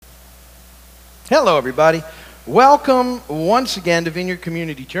Hello, everybody. Welcome once again to Vineyard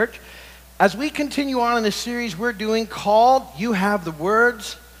Community Church. As we continue on in a series we're doing called You Have the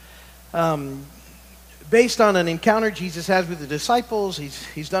Words, based on an encounter Jesus has with the disciples.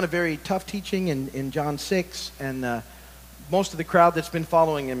 He's done a very tough teaching in John 6, and most of the crowd that's been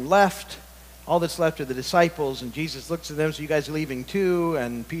following him left. All that's left are the disciples, and Jesus looks at them, so you guys are leaving too?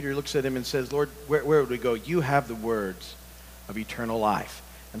 And Peter looks at him and says, Lord, where would we go? You have the words of eternal life.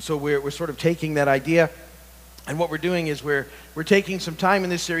 And so we're sort of taking that idea, and what we're doing is we're taking some time in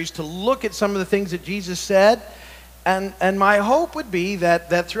this series to look at some of the things that Jesus said, and my hope would be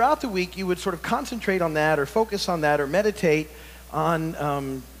that throughout the week you would sort of concentrate on that or focus on that or meditate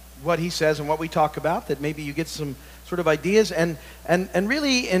on what he says and what we talk about, that maybe you get some sort of ideas and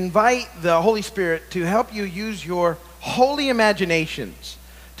really invite the Holy Spirit to help you use your holy imaginations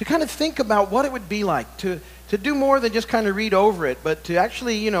to kind of think about what it would be like to do more than just kind of read over it, but to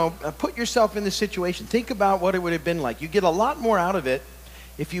actually, put yourself in the situation. Think about what it would have been like. You get a lot more out of it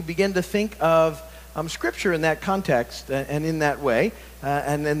if you begin to think of Scripture in that context and in that way,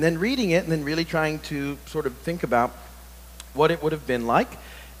 and then reading it and then really trying to sort of think about what it would have been like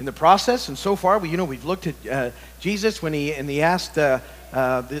in the process. And so far, we've looked at Jesus when he asked the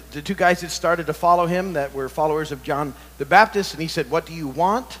two guys that started to follow him, that were followers of John the Baptist, and he said, "What do you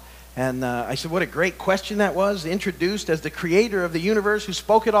want?" And I said, what a great question that was, introduced as the creator of the universe who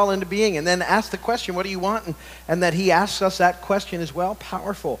spoke it all into being, and then asked the question, what do you want? And that he asks us that question as well.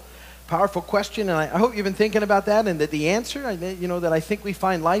 Powerful question, and I hope you've been thinking about that, and that the answer, that I think we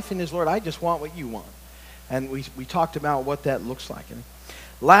find life in is, Lord, I just want what you want. And we talked about what that looks like. And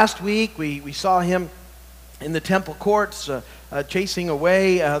last week, we saw him in the temple courts, chasing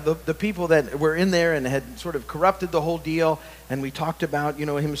away the people that were in there and had sort of corrupted the whole deal. And we talked about,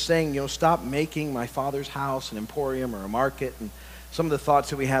 him saying, stop making my Father's house an emporium or a market, and some of the thoughts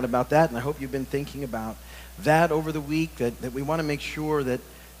that we had about that. And I hope you've been thinking about that over the week, that we want to make sure that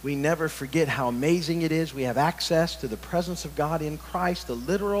we never forget how amazing it is. We have access to the presence of God in Christ, the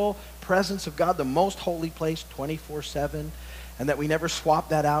literal presence of God, the most holy place, 24/7. And that we never swap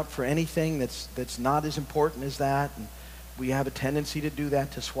that out for anything that's not as important as that. And we have a tendency to do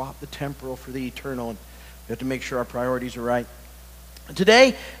that, to swap the temporal for the eternal. And we have to make sure our priorities are right.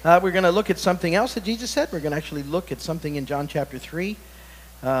 Today, we're going to look at something else that Jesus said. We're going to actually look at something in John chapter 3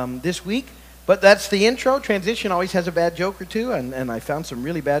 this week. But that's the intro. Transition always has a bad joke or two, and I found some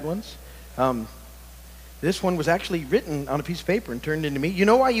really bad ones. This one was actually written on a piece of paper and turned into me. You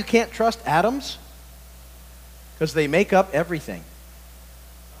know why you can't trust atoms? Because they make up everything.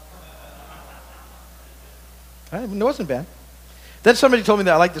 It wasn't bad. Then somebody told me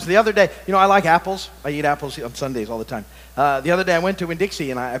that I like this. The other day, I like apples. I eat apples on Sundays all the time. The other day I went to Winn-Dixie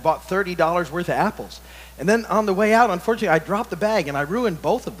and I bought $30 worth of apples. And then on the way out, unfortunately, I dropped the bag and I ruined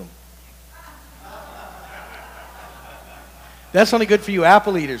both of them. That's only good for you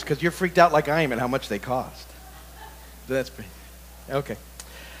apple eaters, because you're freaked out like I am at how much they cost. That's pretty, okay.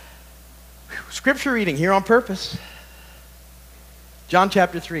 Scripture reading here on purpose. John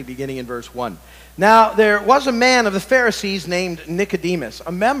chapter 3, beginning in verse 1. Now there was a man of the Pharisees named Nicodemus,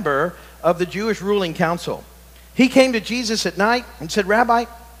 a member of the Jewish ruling council. He came to Jesus at night and said, Rabbi,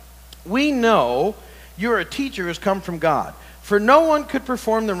 we know you're a teacher who has come from God, for no one could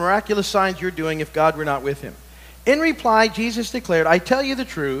perform the miraculous signs you're doing if God were not with him. In reply, Jesus declared, I tell you the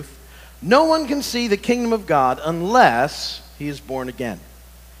truth, no one can see the kingdom of God unless he is born again.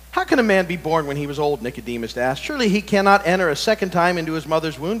 How can a man be born when he was old? Nicodemus asked. Surely he cannot enter a second time into his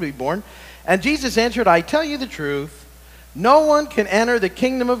mother's womb to be born. And Jesus answered, I tell you the truth, no one can enter the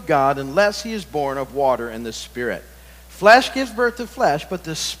kingdom of God unless he is born of water and the Spirit. Flesh gives birth to flesh, but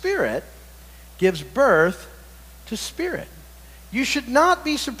the Spirit gives birth to spirit. You should not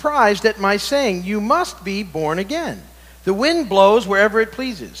be surprised at my saying, you must be born again. The wind blows wherever it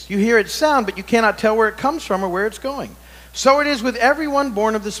pleases. You hear its sound, but you cannot tell where it comes from or where it's going. So it is with everyone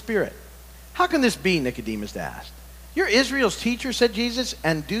born of the Spirit. How can this be? Nicodemus asked. You're Israel's teacher, said Jesus,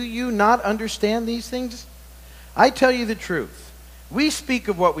 and do you not understand these things? I tell you the truth. We speak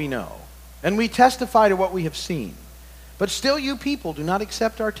of what we know, and we testify to what we have seen. But still you people do not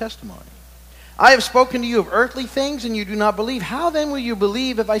accept our testimony. I have spoken to you of earthly things, and you do not believe. How then will you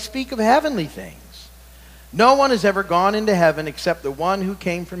believe if I speak of heavenly things? No one has ever gone into heaven except the one who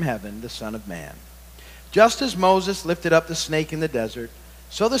came from heaven, the Son of Man. Just as Moses lifted up the snake in the desert,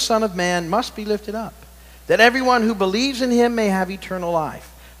 so the Son of Man must be lifted up, that everyone who believes in him may have eternal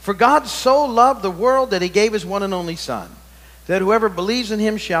life. For God so loved the world that he gave his one and only Son, that whoever believes in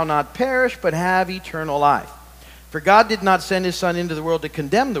him shall not perish but have eternal life. For God did not send his Son into the world to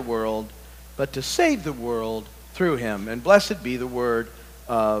condemn the world, but to save the world through him. And blessed be the word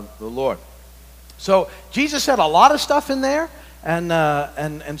of the Lord. So Jesus said a lot of stuff in there,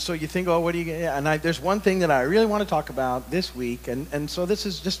 and so you think, oh, what do you? And there's one thing that I really want to talk about this week, and so this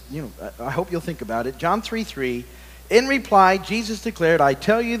is just, I hope you'll think about it. John 3:3. In reply, Jesus declared, "I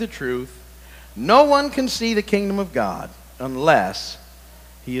tell you the truth, no one can see the kingdom of God unless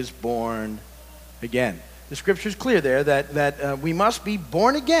he is born again." The scripture is clear there that we must be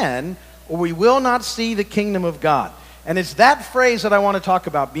born again, or we will not see the kingdom of God. And it's that phrase that I want to talk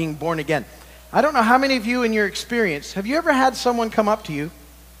about, being born again. I don't know how many of you in your experience, have you ever had someone come up to you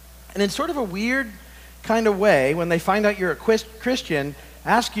and in sort of a weird kind of way, when they find out you're a Christian,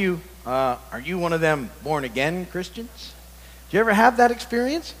 ask you, are you one of them born again Christians? Do you ever have that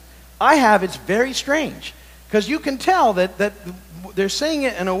experience? I have. It's very strange, because you can tell that they're saying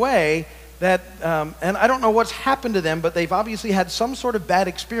it in a way that, and I don't know what's happened to them, but they've obviously had some sort of bad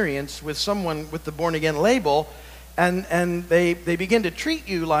experience with someone with the born again label, and they begin to treat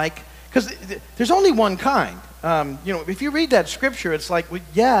you like, because there's only one kind. If you read that scripture, it's like, well,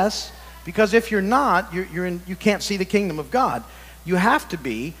 yes, because if you're not, you can't see the kingdom of God. You have to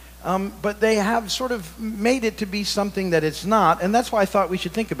be, but they have sort of made it to be something that it's not, and that's why I thought we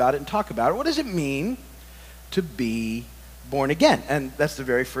should think about it and talk about it. What does it mean to be born again? And that's the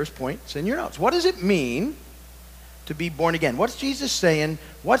very first point. It's in your notes. What does it mean to be born again? What's Jesus saying?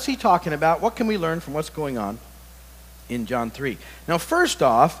 What's he talking about? What can we learn from what's going on in John 3? Now, first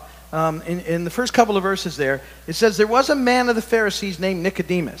off, in the first couple of verses there, it says, there was a man of the Pharisees named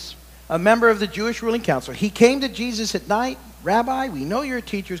Nicodemus, a member of the Jewish ruling council. He came to Jesus at night. Rabbi, we know your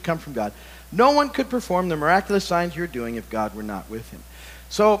teachers come from God. No one could perform the miraculous signs you're doing if God were not with him.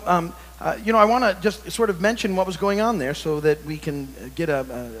 So, I want to just sort of mention what was going on there so that we can get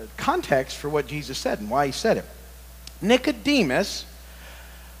a context for what Jesus said and why he said it. Nicodemus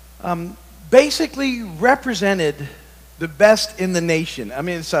basically represented the best in the nation. I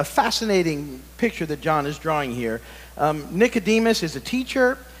mean, it's a fascinating picture that John is drawing here. Nicodemus is a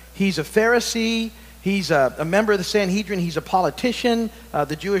teacher. He's a Pharisee. He's a member of the Sanhedrin. He's a politician,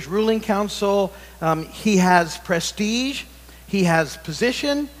 the Jewish ruling council. He has prestige. He has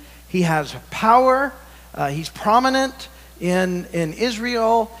position. He has power. He's prominent in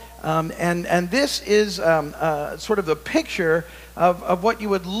Israel. And this is sort of the picture of what you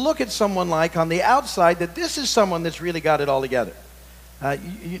would look at someone like on the outside, that this is someone that's really got it all together.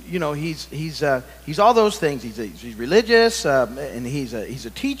 He's all those things. He's religious, and he's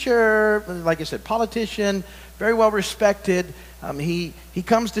a teacher, like I said, politician, very well respected. He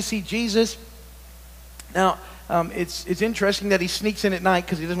comes to see Jesus. Now, it's interesting that he sneaks in at night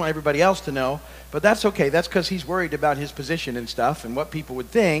because he doesn't want everybody else to know, but that's okay. That's because he's worried about his position and stuff and what people would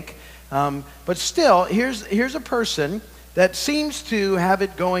think. But still, here's a person that seems to have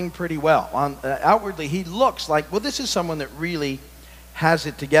it going pretty well. Outwardly, he looks like, well, this is someone that really has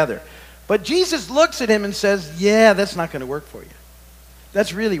it together. But Jesus looks at him and says, yeah, that's not going to work for you.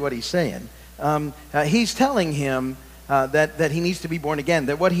 That's really what he's saying. He's telling him that he needs to be born again,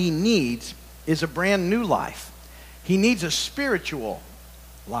 that what he needs is a brand new life. He needs a spiritual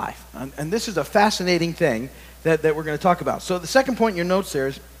life. And this is a fascinating thing that we're going to talk about. So the second point in your notes there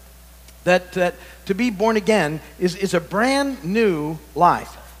is that to be born again is a brand new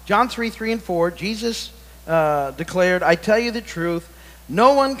life. John 3:3-4, Jesus declared, I tell you the truth,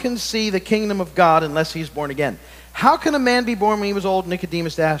 no one can see the kingdom of God unless he is born again. How can a man be born when he was old?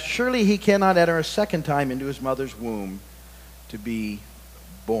 Nicodemus asked. Surely he cannot enter a second time into his mother's womb to be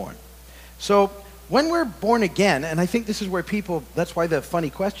born. So when we're born again, and I think this is where that's why the funny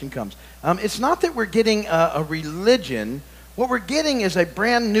question comes. It's not that we're getting a religion. What we're getting is a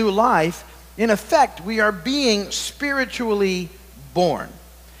brand new life. In effect, we are being spiritually born.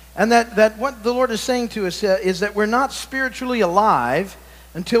 And that what the Lord is saying to us is that we're not spiritually alive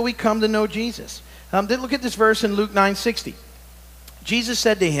until we come to know Jesus. Look at this verse in Luke 9:60. Jesus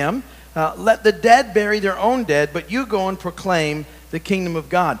said to him, let the dead bury their own dead, but you go and proclaim the kingdom of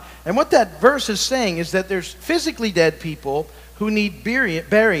God. And what that verse is saying is that there's physically dead people who need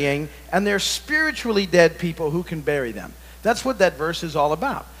burying, and there's spiritually dead people who can bury them. That's what that verse is all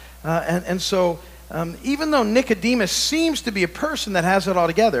about. So even though Nicodemus seems to be a person that has it all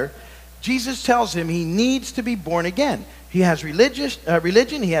together, Jesus tells him he needs to be born again. He has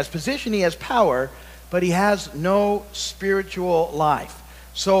religion, he has position, he has power, but he has no spiritual life.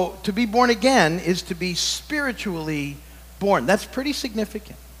 So to be born again is to be spiritually born. That's pretty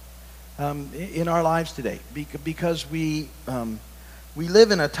significant in our lives today, because we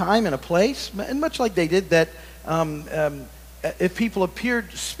live in a time and a place, and much like they did, that if people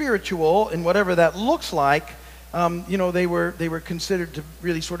appeared spiritual in whatever that looks like, they were considered to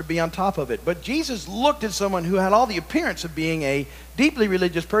really sort of be on top of it. But Jesus looked at someone who had all the appearance of being a deeply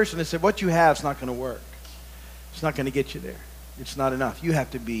religious person and said, what you have is not going to work. It's not going to get you there. It's not enough. You have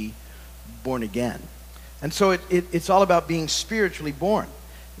to be born again. And so it's all about being spiritually born.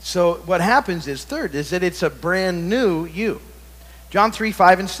 So what happens is, third, is that it's a brand new you. John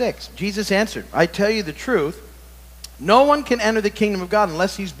 3:5-6. Jesus answered, I tell you the truth, no one can enter the kingdom of God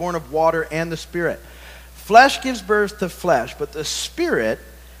unless he's born of water and the Spirit. Flesh gives birth to flesh, but the Spirit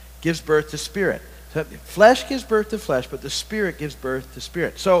gives birth to spirit. So flesh gives birth to flesh, but the Spirit gives birth to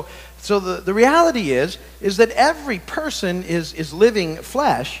spirit. So the reality is that every person is living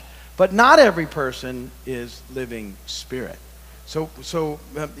flesh, but not every person is living spirit. So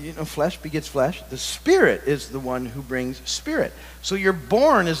flesh begets flesh. The Spirit is the one who brings spirit. So you're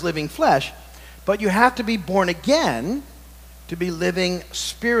born as living flesh, but you have to be born again to be living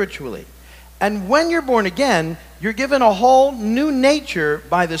spiritually. And when you're born again, you're given a whole new nature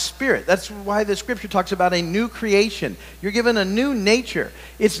by the Spirit. That's why the Scripture talks about a new creation. You're given a new nature.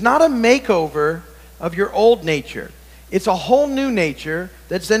 It's not a makeover of your old nature. It's a whole new nature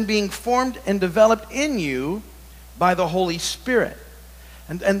that's then being formed and developed in you by the Holy Spirit.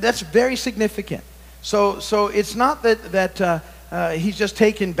 And that's very significant. So it's not that he's just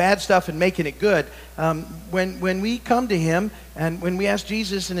taking bad stuff and making it good. When we come to him and when we ask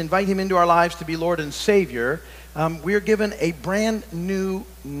Jesus and invite him into our lives to be Lord and Savior, we are given a brand new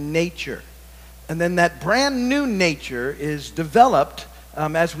nature. And then that brand new nature is developed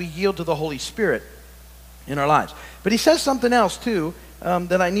as we yield to the Holy Spirit in our lives. But he says something else too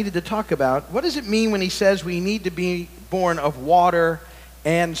that I needed to talk about. What does it mean when he says we need to be born of water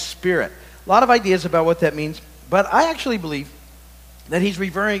and Spirit? A lot of ideas about what that means, but I actually believe that he's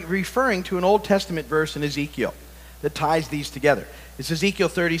referring to an Old Testament verse in Ezekiel that ties these together. It's Ezekiel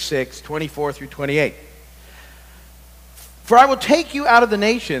 36:24-28. For I will take you out of the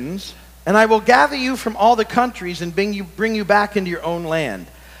nations, and I will gather you from all the countries and bring you back into your own land.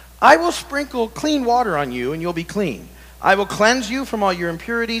 I will sprinkle clean water on you, and you'll be clean. I will cleanse you from all your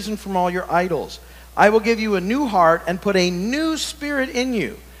impurities and from all your idols. I will give you a new heart and put a new spirit in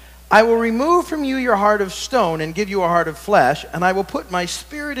you. I will remove from you your heart of stone and give you a heart of flesh, and I will put my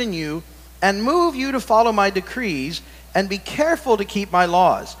spirit in you and move you to follow my decrees and be careful to keep my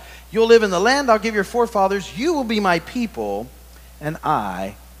laws. You'll live in the land I'll give your forefathers. You will be my people, and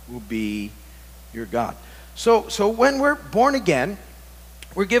I will be your God. So when we're born again,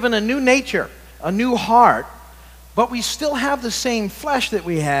 we're given a new nature, a new heart, but we still have the same flesh that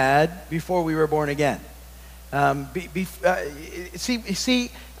we had before we were born again. I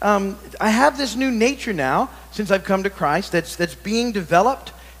have this new nature now since I've come to Christ that's being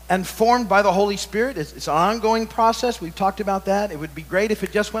developed and formed by the Holy Spirit. It's an ongoing process. We've talked about that. It would be great if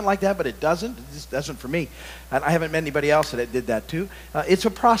it just went like that, but it doesn't. It just doesn't for me. And I haven't met anybody else that did that too. It's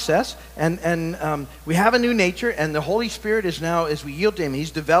a process, and we have a new nature, and the Holy Spirit is now, as we yield to him,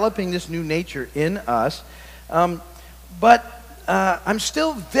 he's developing this new nature in us. But I'm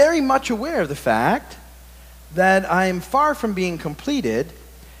still very much aware of the fact that I am far from being completed,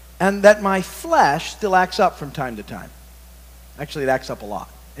 and that my flesh still acts up from time to time. Actually, it acts up a lot.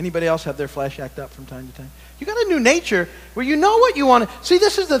 Anybody else have their flesh act up from time to time? You got a new nature where you know what you want to... See,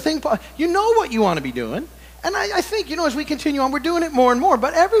 this is the thing, you know what you want to be doing. And I think, as we continue on, we're doing it more and more.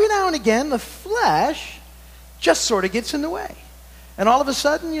 But every now and again, the flesh just sort of gets in the way. And all of a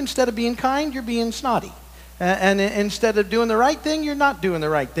sudden, instead of being kind, you're being snotty. And instead of doing the right thing, you're not doing the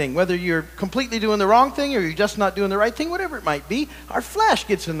right thing. Whether you're completely doing the wrong thing or you're just not doing the right thing, whatever it might be, our flesh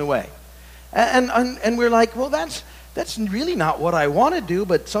gets in the way. And we're like, well, that's really not what I want to do,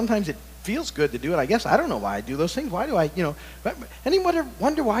 but sometimes it feels good to do it. I guess I don't know why I do those things. Why do I, anyone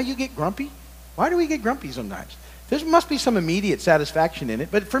wonder why you get grumpy? Why do we get grumpy sometimes? There must be some immediate satisfaction in it,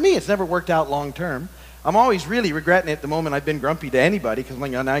 but for me, it's never worked out long term. I'm always really regretting it the moment I've been grumpy to anybody, because I'm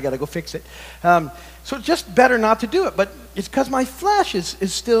like, now I got to go fix it. So it's just better not to do it, but it's because my flesh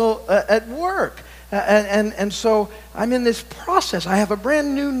is still at work. And so I'm in this process. I have a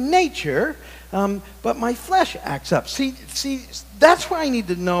brand new nature, but my flesh acts up. See, that's why I need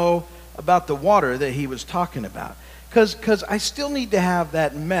to know about the water that he was talking about, because I still need to have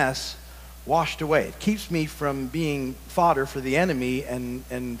that mess washed away. It keeps me from being fodder for the enemy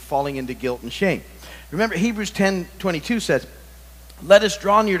and falling into guilt and shame. Remember, Hebrews 10:22 says, let us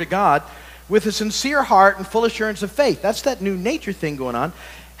draw near to God with a sincere heart and full assurance of faith. That's that new nature thing going on.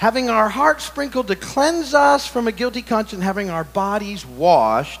 Having our hearts sprinkled to cleanse us from a guilty conscience, having our bodies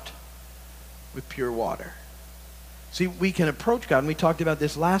washed with pure water. See, we can approach God, and we talked about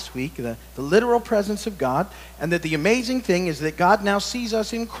this last week, the literal presence of God, and that the amazing thing is that God now sees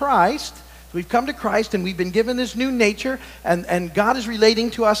us in Christ, We've come to Christ and we've been given this new nature, and God is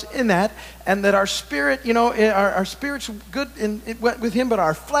relating to us in that, and that our spirit, our spirit's good with him, but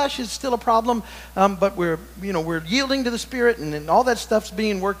our flesh is still a problem. But we're yielding to the Spirit, and all that stuff's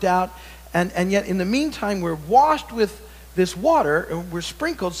being worked out. And yet in the meantime, we're washed with this water, and we're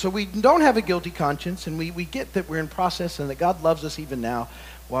sprinkled, so we don't have a guilty conscience, and we get that we're in process and that God loves us even now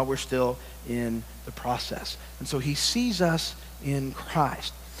while we're still in the process. And so he sees us in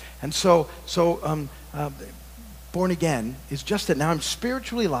Christ. And so born again is just that now I'm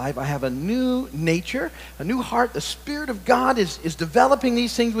spiritually alive. I have a new nature, a new heart. The Spirit of God is developing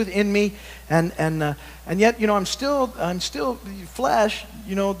these things within me, and yet I'm still flesh,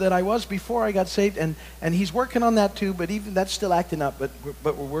 that I was before I got saved, and he's working on that too. But even that's still acting up. But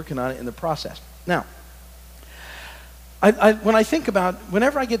we're working on it in the process. Now,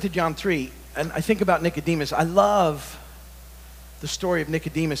 whenever I get to John 3, and I think about Nicodemus, I love the story of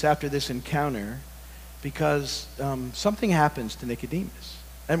Nicodemus after this encounter, because something happens to Nicodemus.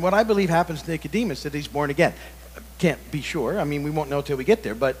 And what I believe happens to Nicodemus, that he's born again. Can't be sure. I mean, we won't know till we get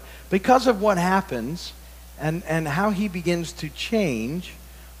there. But because of what happens and how he begins to change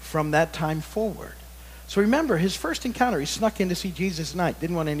from that time forward. So remember, his first encounter, he snuck in to see Jesus at night.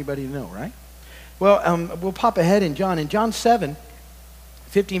 Didn't want anybody to know, right? Well, we'll pop ahead in John. In John 7,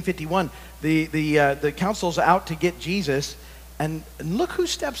 15:51, the council's out to get Jesus. And look who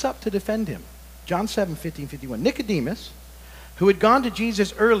steps up to defend him. John 7, 15:51. Nicodemus, who had gone to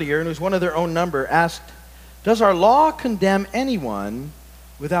Jesus earlier and was one of their own number, asked, "Does our law condemn anyone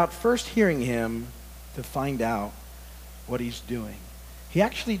without first hearing him to find out what he's doing?" He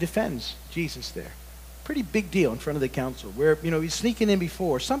actually defends Jesus there. Pretty big deal in front of the council, where he's sneaking in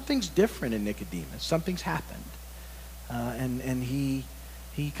before. Something's different in Nicodemus. Something's happened. And he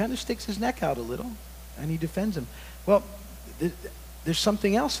kind of sticks his neck out a little, and he defends him. Well, there's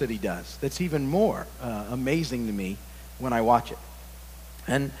something else that he does that's even more amazing to me when I watch it.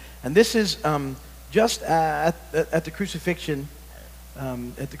 And this is just at the crucifixion.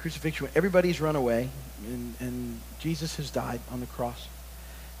 At the crucifixion, when everybody's run away, and Jesus has died on the cross,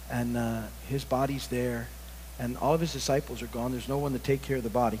 and his body's there, and all of his disciples are gone. There's no one to take care of the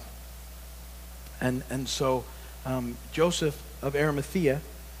body. And so Joseph of Arimathea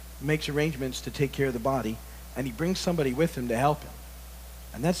makes arrangements to take care of the body. And he brings somebody with him to help him.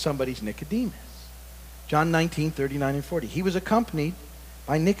 And that somebody's Nicodemus. John 19, 39 and 40. He was accompanied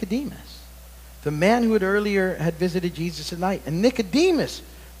by Nicodemus, the man who earlier had visited Jesus at night. And Nicodemus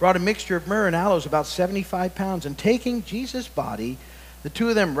brought a mixture of myrrh and aloes, about 75 pounds. And taking Jesus' body, the two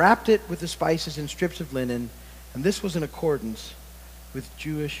of them wrapped it with the spices in strips of linen. And this was in accordance with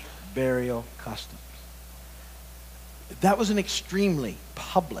Jewish burial customs. That was an extremely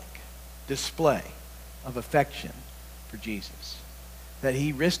public display of affection for Jesus, that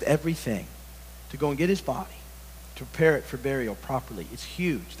he risked everything to go and get his body, to prepare it for burial properly. It's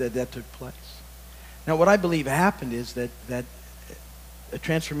huge that took place. Now, what I believe happened is that a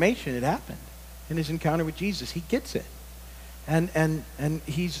transformation had happened in his encounter with Jesus. He gets it, and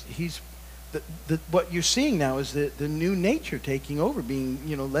he's what you're seeing now is the new nature taking over, being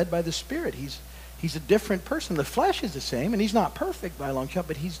led by the Spirit. He's a different person. The flesh is the same, and he's not perfect by a long shot,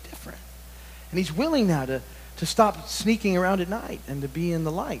 but he's different. And he's willing now to stop sneaking around at night and to be in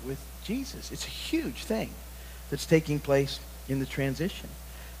the light with Jesus. It's a huge thing that's taking place in the transition.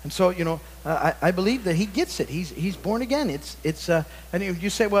 And so, I believe that he gets it. He's born again. And you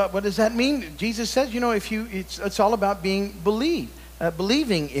say, well, what does that mean? Jesus says, it's all about believing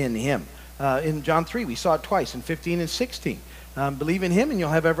in him. In John 3, we saw it twice, in 15 and 16. Believe in him and you'll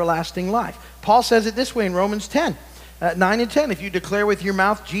have everlasting life. Paul says it this way in Romans 10. 9 and 10, if you declare with your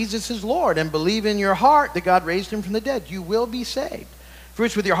mouth Jesus is Lord and believe in your heart that God raised him from the dead, you will be saved. For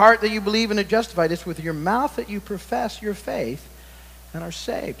it's with your heart that you believe and are justified. It's with your mouth that you profess your faith and are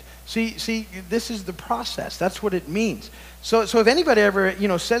saved. See, this is the process. That's what it means. So if anybody ever,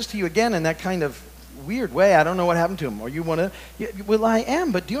 says to you again in that kind of weird way, I don't know what happened to him, or you want to, well, I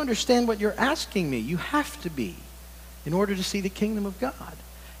am, but do you understand what you're asking me? You have to be in order to see the kingdom of God.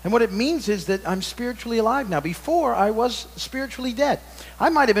 And what it means is that I'm spiritually alive now. Before, I was spiritually dead. I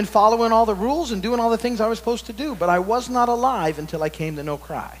might have been following all the rules and doing all the things I was supposed to do, but I was not alive until I came to know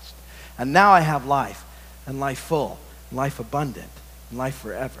Christ. And now I have life, and life full, and life abundant, and life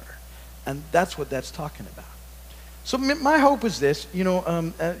forever. And that's what that's talking about. So my hope is this,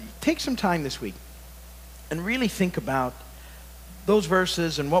 take some time this week and really think about those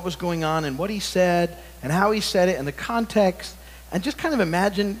verses and what was going on and what he said and how he said it and the context. And just kind of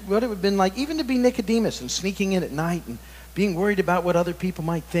imagine what it would have been like even to be Nicodemus and sneaking in at night and being worried about what other people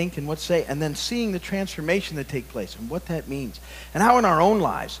might think and what say, and then seeing the transformation that take place and what that means. And how in our own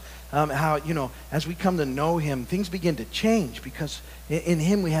lives, how, as we come to know him, things begin to change because in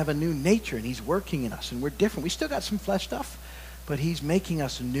him we have a new nature and he's working in us and we're different. We still got some flesh stuff, but he's making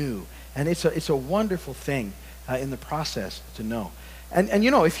us new. And it's a wonderful thing in the process to know. And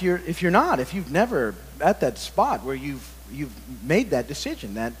if you've never at that spot where you've made that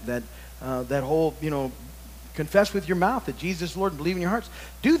decision, that whole, confess with your mouth that Jesus is Lord and believe in your hearts,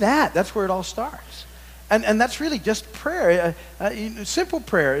 do that. That's where it all starts. And that's really just prayer, simple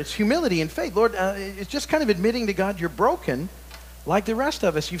prayer. It's humility and faith. Lord, it's just kind of admitting to God you're broken like the rest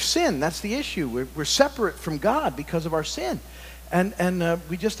of us. You've sinned. That's the issue. We're separate from God because of our sin. And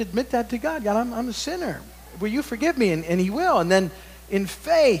we just admit that to God. God, I'm a sinner. Will you forgive me? And he will. And then in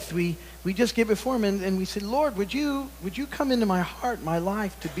faith, we just get before him and we say, Lord, would you come into my heart, my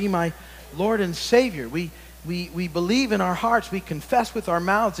life, to be my Lord and Savior? We believe in our hearts. We confess with our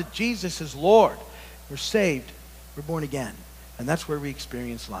mouths that Jesus is Lord. We're saved. We're born again. And that's where we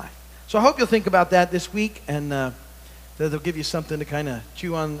experience life. So I hope you'll think about that this week, and that'll give you something to kind of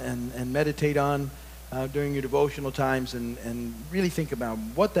chew on and meditate on during your devotional times, and really think about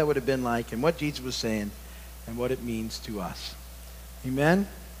what that would have been like and what Jesus was saying and what it means to us. Amen?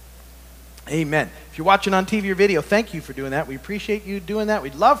 Amen. If you're watching on TV or video, thank you for doing that. We appreciate you doing that.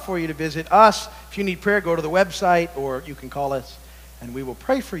 We'd love for you to visit us. If you need prayer, go to the website, or you can call us, and we will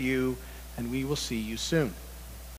pray for you, and we will see you soon.